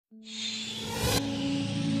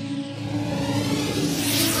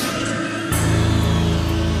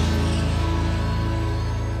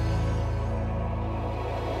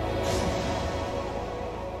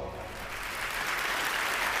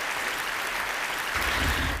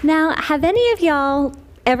Now, have any of y'all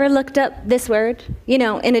ever looked up this word, in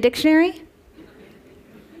a dictionary?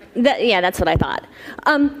 Yeah, that's what I thought.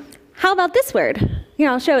 How about this word? Here,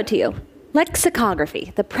 I'll show it to you.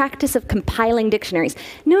 Lexicography, the practice of compiling dictionaries.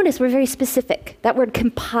 Notice we're very specific, that word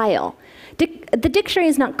compile. The dictionary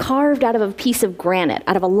is not carved out of a piece of granite,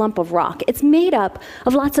 out of a lump of rock. It's made up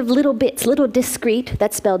of lots of little bits, little discrete,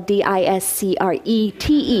 that's spelled D-I-S-C-R-E-T-E,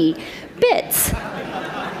 bits.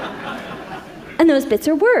 And those bits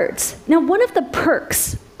are words. Now, one of the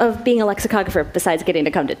perks of being a lexicographer, besides getting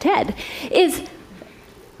to come to TED, is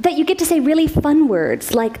that you get to say really fun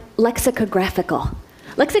words like lexicographical.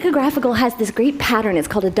 Lexicographical has this great pattern. It's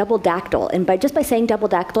called a double dactyl. And just by saying double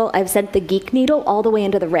dactyl, I've sent the geek needle all the way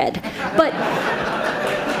into the red. But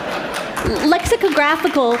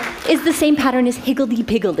lexicographical is the same pattern as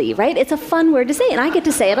higgledy-piggledy, right? It's a fun word to say, and I get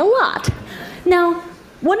to say it a lot. Now,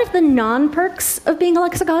 one of the non-perks of being a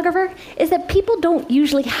lexicographer is that people don't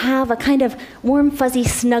usually have a kind of warm, fuzzy,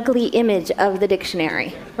 snuggly image of the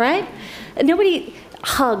dictionary, right? Nobody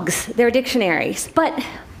hugs their dictionaries. But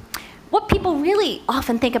what people really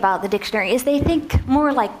often think about the dictionary is they think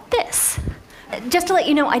more like this. Just to let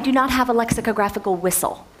you know, I do not have a lexicographical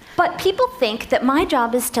whistle. But people think that my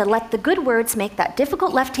job is to let the good words make that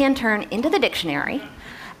difficult left-hand turn into the dictionary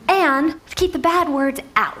and keep the bad words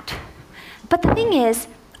out. But the thing is,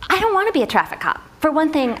 I don't want to be a traffic cop. For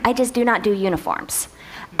one thing, I just do not do uniforms.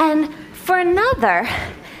 And for another,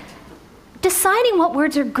 deciding what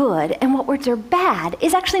words are good and what words are bad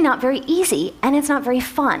is actually not very easy, and it's not very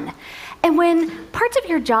fun. And when parts of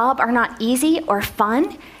your job are not easy or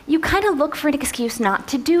fun, you kind of look for an excuse not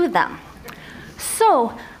to do them.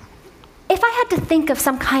 So, if I had to think of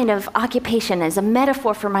some kind of occupation as a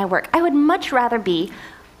metaphor for my work, I would much rather be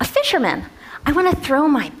a fisherman. I want to throw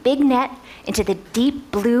my big net into the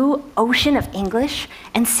deep blue ocean of English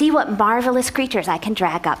and see what marvelous creatures I can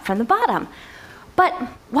drag up from the bottom. But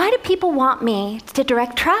why do people want me to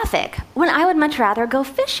direct traffic when I would much rather go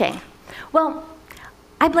fishing? Well,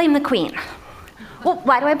 I blame the Queen. Well,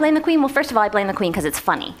 why do I blame the Queen? Well, first of all, I blame the Queen because it's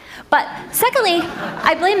funny. But secondly,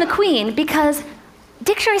 I blame the Queen because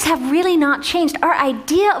dictionaries have really not changed. Our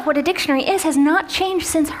idea of what a dictionary is has not changed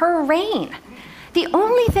since her reign. The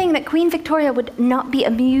only thing that Queen Victoria would not be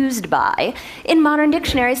amused by in modern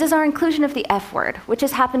dictionaries is our inclusion of the F word, which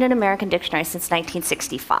has happened in American dictionaries since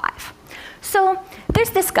 1965. So there's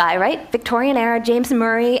this guy, right? Victorian era, James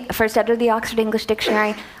Murray, first editor of the Oxford English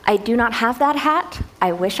Dictionary. I do not have that hat.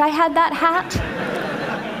 I wish I had that hat.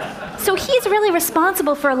 So he's really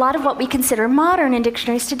responsible for a lot of what we consider modern in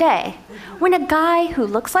dictionaries today. When a guy who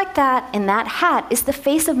looks like that in that hat is the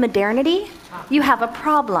face of modernity, you have a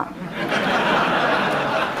problem.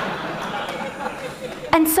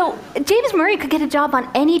 And so James Murray could get a job on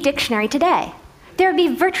any dictionary today. There would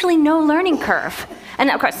be virtually no learning curve. And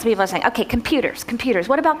of course, people are saying, okay, computers,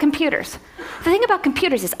 what about computers? The thing about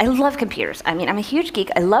computers is I love computers. I mean, I'm a huge geek,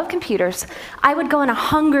 I love computers. I would go on a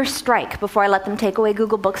hunger strike before I let them take away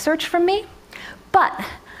Google Book Search from me. But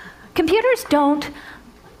computers don't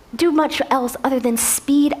do much else other than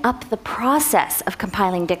speed up the process of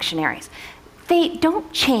compiling dictionaries. They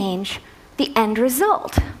don't change the end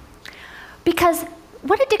result. Because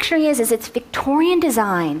what a dictionary is it's Victorian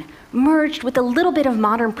design merged with a little bit of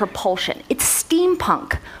modern propulsion. It's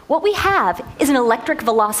steampunk. What we have is an electric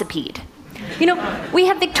velocipede. We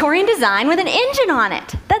have Victorian design with an engine on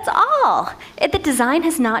it. That's all. The design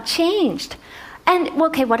has not changed. And, well,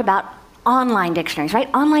 okay, what about online dictionaries, right?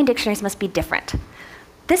 Online dictionaries must be different.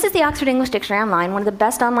 This is the Oxford English Dictionary Online, one of the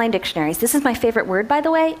best online dictionaries. This is my favorite word, by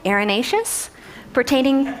the way, erinaceous,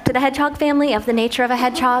 pertaining to the hedgehog family of the nature of a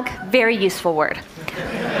hedgehog. Very useful word.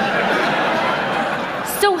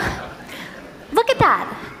 So, look at that.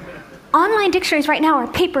 Online dictionaries right now are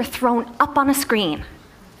paper thrown up on a screen.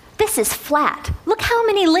 This is flat. Look how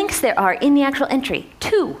many links there are in the actual entry.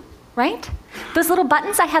 2, right? Those little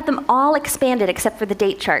buttons, I have them all expanded except for the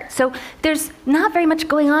date chart. So there's not very much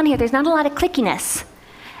going on here. There's not a lot of clickiness.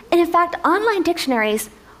 And in fact, online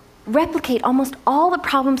dictionaries replicate almost all the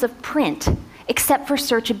problems of print except for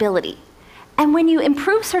searchability. And when you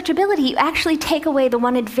improve searchability, you actually take away the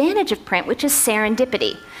one advantage of print, which is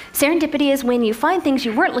serendipity. Serendipity is when you find things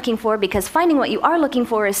you weren't looking for because finding what you are looking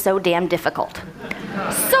for is so damn difficult.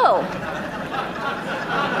 So,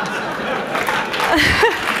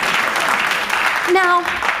 now,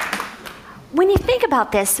 when you think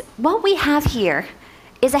about this, what we have here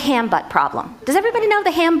is a ham butt problem. Does everybody know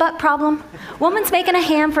the ham butt problem? Woman's making a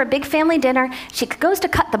ham for a big family dinner. She goes to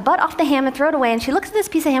cut the butt off the ham and throw it away, and she looks at this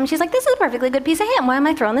piece of ham, and she's like, this is a perfectly good piece of ham. Why am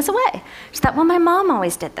I throwing this away? She thought, well, my mom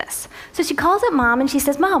always did this. So she calls up Mom, and she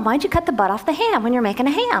says, Mom, why'd you cut the butt off the ham when you're making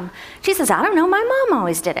a ham? She says, I don't know, my mom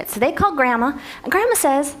always did it. So they call Grandma, and Grandma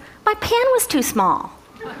says, my pan was too small.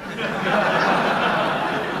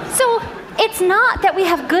 So it's not that we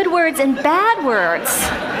have good words and bad words.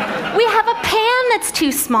 We have a pan that's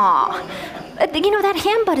too small. You know, that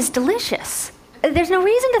ham butt is delicious. There's no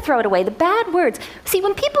reason to throw it away. The bad words. See,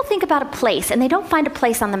 when people think about a place and they don't find a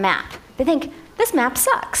place on the map, they think, this map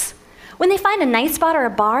sucks. When they find a nice spot or a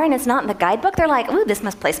bar and it's not in the guidebook, they're like, ooh, this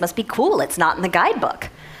place must be cool. It's not in the guidebook.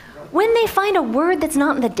 When they find a word that's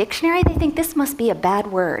not in the dictionary, they think this must be a bad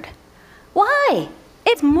word. Why?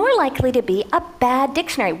 It's more likely to be a bad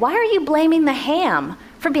dictionary. Why are you blaming the ham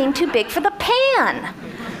for being too big for the pan?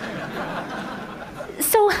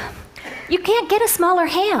 So you can't get a smaller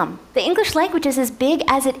ham. The English language is as big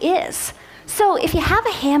as it is. So if you have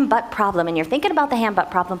a ham butt problem and you're thinking about the ham butt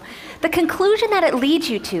problem, the conclusion that it leads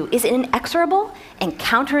you to is inexorable and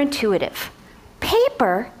counterintuitive.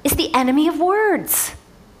 Paper is the enemy of words.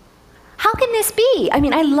 How can this be? I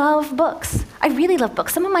mean, I love books. I really love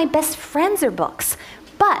books. Some of my best friends are books.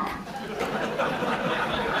 But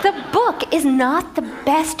the book is not the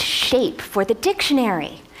best shape for the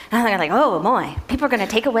dictionary. And they're like, oh boy, people are going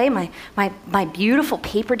to take away my beautiful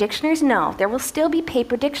paper dictionaries? No, there will still be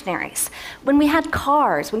paper dictionaries. When we had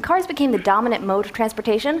cars, when cars became the dominant mode of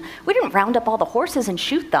transportation, we didn't round up all the horses and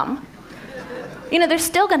shoot them. You know, there's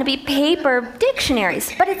still going to be paper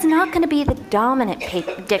dictionaries, but it's not going to be the dominant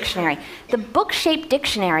paper dictionary. The book-shaped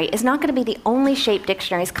dictionary is not going to be the only shape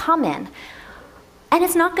dictionaries come in, and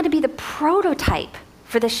it's not going to be the prototype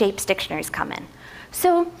for the shapes dictionaries come in.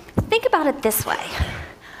 So think about it this way.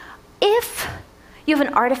 If you have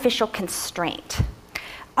an artificial constraint,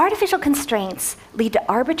 artificial constraints lead to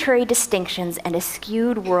arbitrary distinctions and a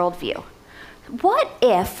skewed worldview. What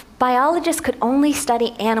if biologists could only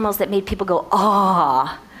study animals that made people go,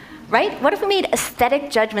 ah, right? What if we made aesthetic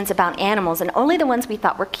judgments about animals and only the ones we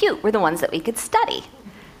thought were cute were the ones that we could study?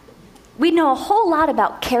 We'd know a whole lot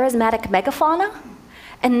about charismatic megafauna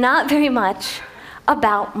and not very much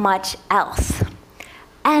about much else.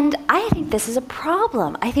 And I think this is a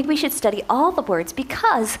problem. I think we should study all the words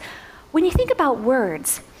because when you think about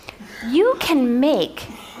words, you can make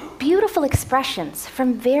beautiful expressions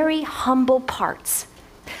from very humble parts.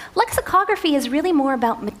 Lexicography is really more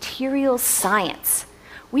about materials science.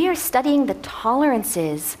 We are studying the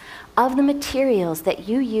tolerances of the materials that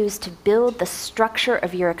you use to build the structure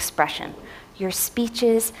of your expression, your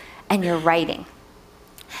speeches, and your writing.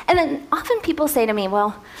 And then often people say to me,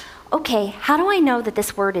 well, okay, how do I know that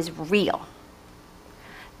this word is real?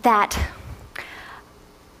 That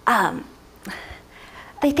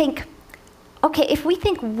they think, okay, if we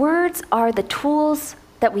think words are the tools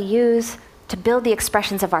that we use to build the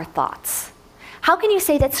expressions of our thoughts, how can you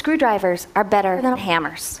say that screwdrivers are better than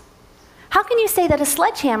hammers? How can you say that a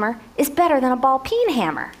sledgehammer is better than a ball-peen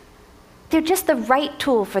hammer? They're just the right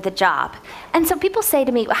tool for the job. And so people say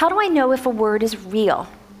to me, how do I know if a word is real?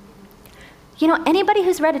 You know, anybody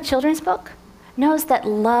who's read a children's book knows that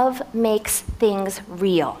love makes things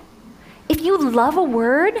real. If you love a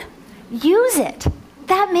word, use it.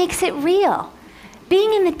 That makes it real.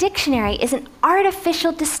 Being in the dictionary is an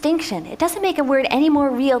artificial distinction. It doesn't make a word any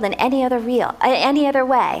more real than any other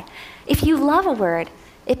way. If you love a word,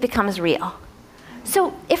 it becomes real.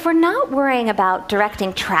 So if we're not worrying about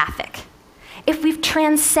directing traffic, if we've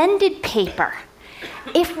transcended paper,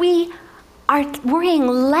 if we are worrying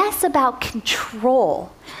less about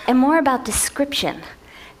control and more about description,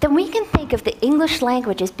 then we can think of the English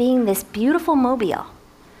language as being this beautiful mobile.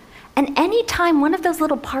 And anytime one of those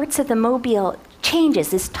little parts of the mobile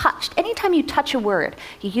changes, is touched, anytime you touch a word,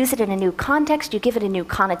 you use it in a new context, you give it a new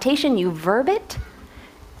connotation, you verb it,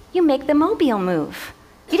 you make the mobile move.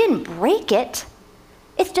 You didn't break it.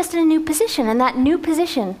 It's just in a new position, and that new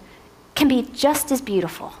position can be just as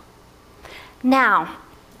beautiful. Now,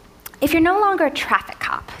 if you're no longer a traffic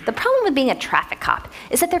cop, the problem with being a traffic cop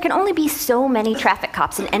is that there can only be so many traffic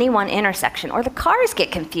cops in any one intersection, or the cars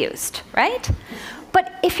get confused, right?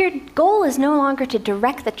 But if your goal is no longer to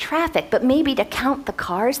direct the traffic, but maybe to count the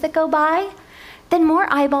cars that go by, then more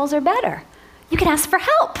eyeballs are better. You can ask for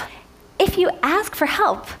help. If you ask for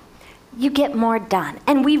help, you get more done.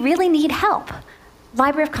 And we really need help.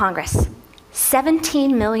 Library of Congress,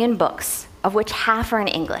 17 million books, of which half are in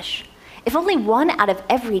English. If only 1 out of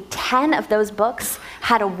every 10 of those books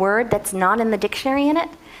had a word that's not in the dictionary in it,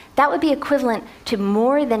 that would be equivalent to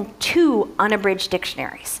more than 2 unabridged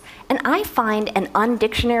dictionaries. and I find an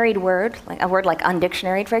undictionaried word, like a word like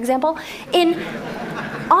undictionaried, for example, in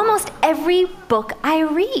almost every book I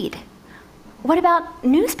read. What about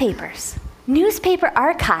newspapers? Newspaper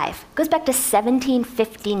archive goes back to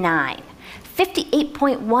 1759.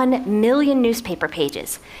 58.1 million newspaper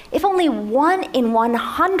pages. If only 1 in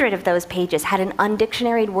 100 of those pages had an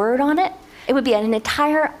undictionaried word on it, it would be an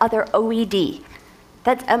entire other OED.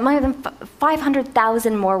 That's more than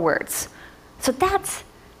 500,000 more words. So that's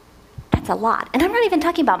a lot. And I'm not even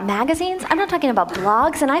talking about magazines. I'm not talking about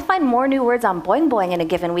blogs. And I find more new words on Boing Boing in a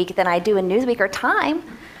given week than I do in Newsweek or Time.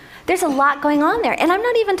 There's a lot going on there. And I'm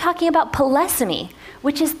not even talking about polysemy,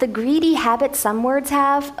 which is the greedy habit some words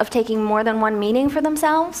have of taking more than one meaning for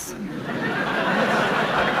themselves.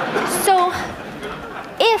 So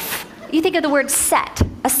if you think of the word set,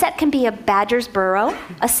 a set can be a badger's burrow,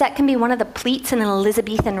 a set can be one of the pleats in an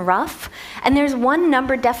Elizabethan ruff, and there's one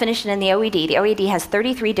numbered definition in the OED. The OED has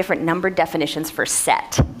 33 different numbered definitions for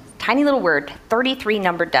set. Tiny little word, 33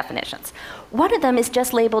 numbered definitions. One of them is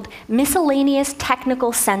just labeled miscellaneous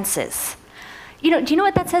technical senses. Do you know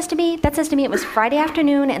what that says to me? That says to me it was Friday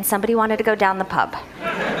afternoon and somebody wanted to go down the pub.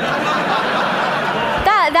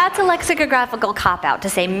 That's a lexicographical cop-out to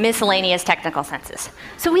say miscellaneous technical senses.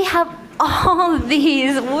 So we have all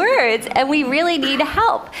these words, and we really need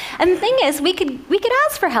help. And the thing is, we could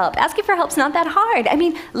ask for help. Asking for help's not that hard. I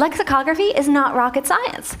mean, lexicography is not rocket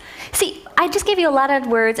science. See, I just gave you a lot of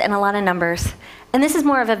words and a lot of numbers, and this is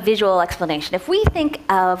more of a visual explanation. If we think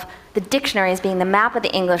of the dictionary as being the map of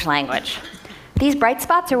the English language, these bright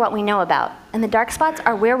spots are what we know about, and the dark spots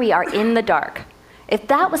are where we are in the dark. If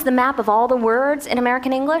that was the map of all the words in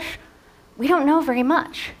American English, we don't know very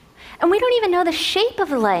much. And we don't even know the shape of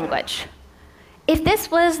the language. If this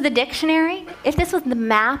was the dictionary, if this was the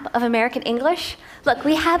map of American English, look,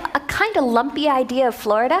 we have a kind of lumpy idea of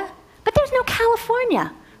Florida, but there's no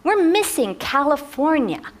California. We're missing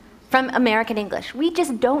California from American English. We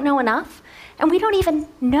just don't know enough, and we don't even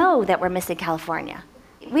know that we're missing California.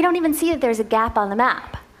 We don't even see that there's a gap on the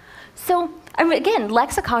map. So, again,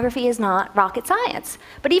 lexicography is not rocket science.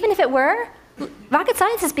 But even if it were, rocket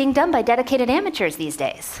science is being done by dedicated amateurs these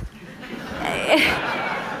days.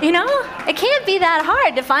 It can't be that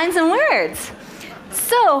hard to find some words.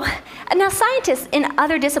 So, now scientists in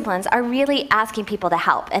other disciplines are really asking people to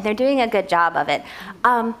help, and they're doing a good job of it.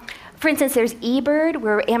 For instance, there's eBird,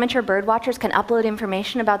 where amateur bird watchers can upload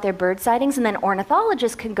information about their bird sightings, and then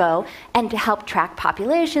ornithologists can go and help track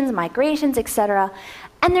populations, migrations, etc.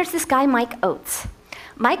 And there's this guy, Mike Oates.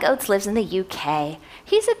 Mike Oates lives in the UK.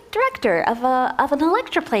 He's a director of an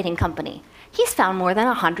electroplating company. He's found more than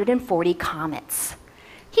 140 comets.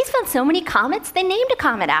 He's found so many comets, they named a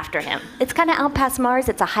comet after him. It's kind of out past Mars.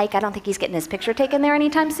 It's a hike. I don't think he's getting his picture taken there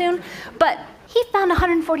anytime soon. But he found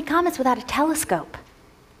 140 comets without a telescope.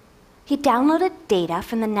 He downloaded data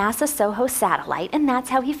from the NASA SOHO satellite, and that's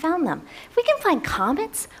how he found them. If we can find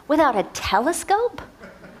comets without a telescope,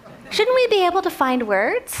 shouldn't we be able to find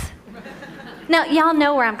words? Now, y'all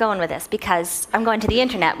know where I'm going with this, because I'm going to the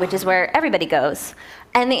internet, which is where everybody goes.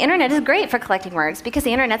 And the internet is great for collecting words, because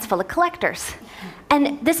the internet's full of collectors.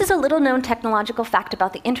 And this is a little-known technological fact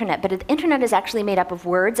about the internet, but the internet is actually made up of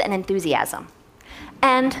words and enthusiasm.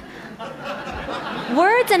 And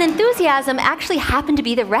words and enthusiasm actually happen to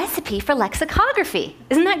be the recipe for lexicography.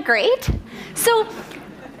 Isn't that great? So,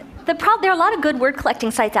 there are a lot of good word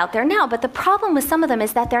collecting sites out there now, but the problem with some of them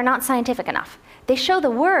is that they're not scientific enough. They show the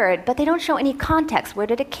word, but they don't show any context. Where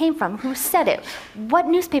did it came from? Who said it? What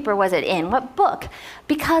newspaper was it in? What book?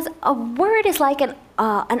 Because a word is like an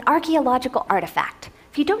archaeological artifact.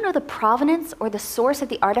 If you don't know the provenance or the source of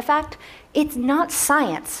the artifact, it's not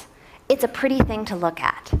science. It's a pretty thing to look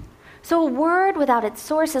at. So a word without its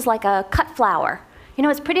source is like a cut flower.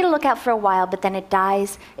 It's pretty to look at for a while, but then it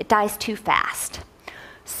dies too fast.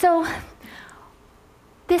 So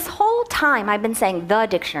this whole time I've been saying the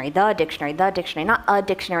dictionary, not a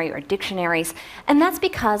dictionary or dictionaries. And that's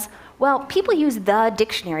because, well, people use the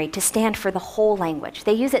dictionary to stand for the whole language.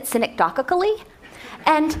 They use it synecdochically.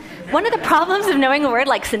 And one of the problems of knowing a word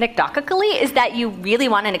like synecdochically is that you really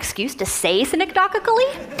want an excuse to say synecdochically.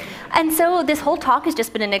 And so this whole talk has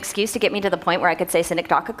just been an excuse to get me to the point where I could say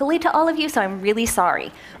synecdochically to all of you, so I'm really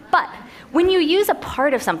sorry. But when you use a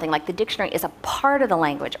part of something, like the dictionary is a part of the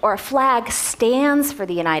language, or a flag stands for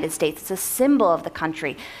the United States, it's a symbol of the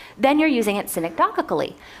country, then you're using it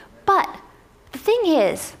synecdochically. But the thing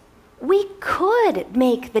is, we could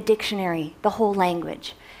make the dictionary the whole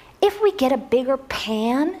language. If we get a bigger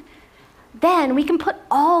pan, then we can put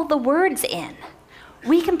all the words in.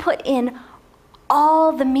 We can put in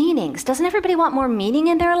all the meanings. Doesn't everybody want more meaning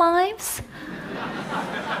in their lives?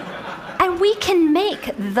 And we can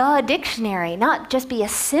make the dictionary not just be a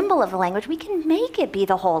symbol of the language, we can make it be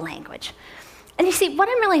the whole language. And you see, what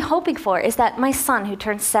I'm really hoping for is that my son, who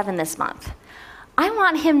turns 7 this month, I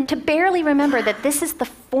want him to barely remember that this is the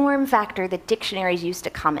form factor that dictionaries used to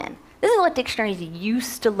come in. This is what dictionaries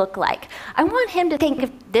used to look like. I want him to think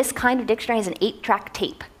of this kind of dictionary as an 8-track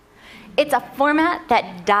tape. It's a format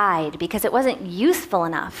that died because it wasn't useful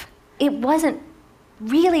enough. It wasn't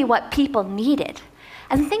really what people needed.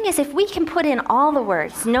 And the thing is, if we can put in all the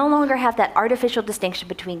words, no longer have that artificial distinction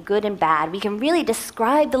between good and bad, we can really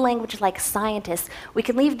describe the language like scientists, we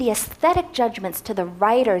can leave the aesthetic judgments to the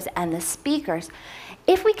writers and the speakers.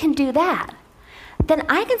 If we can do that, then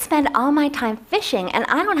I can spend all my time fishing and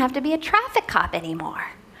I don't have to be a traffic cop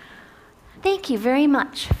anymore. Thank you very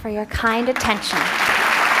much for your kind attention.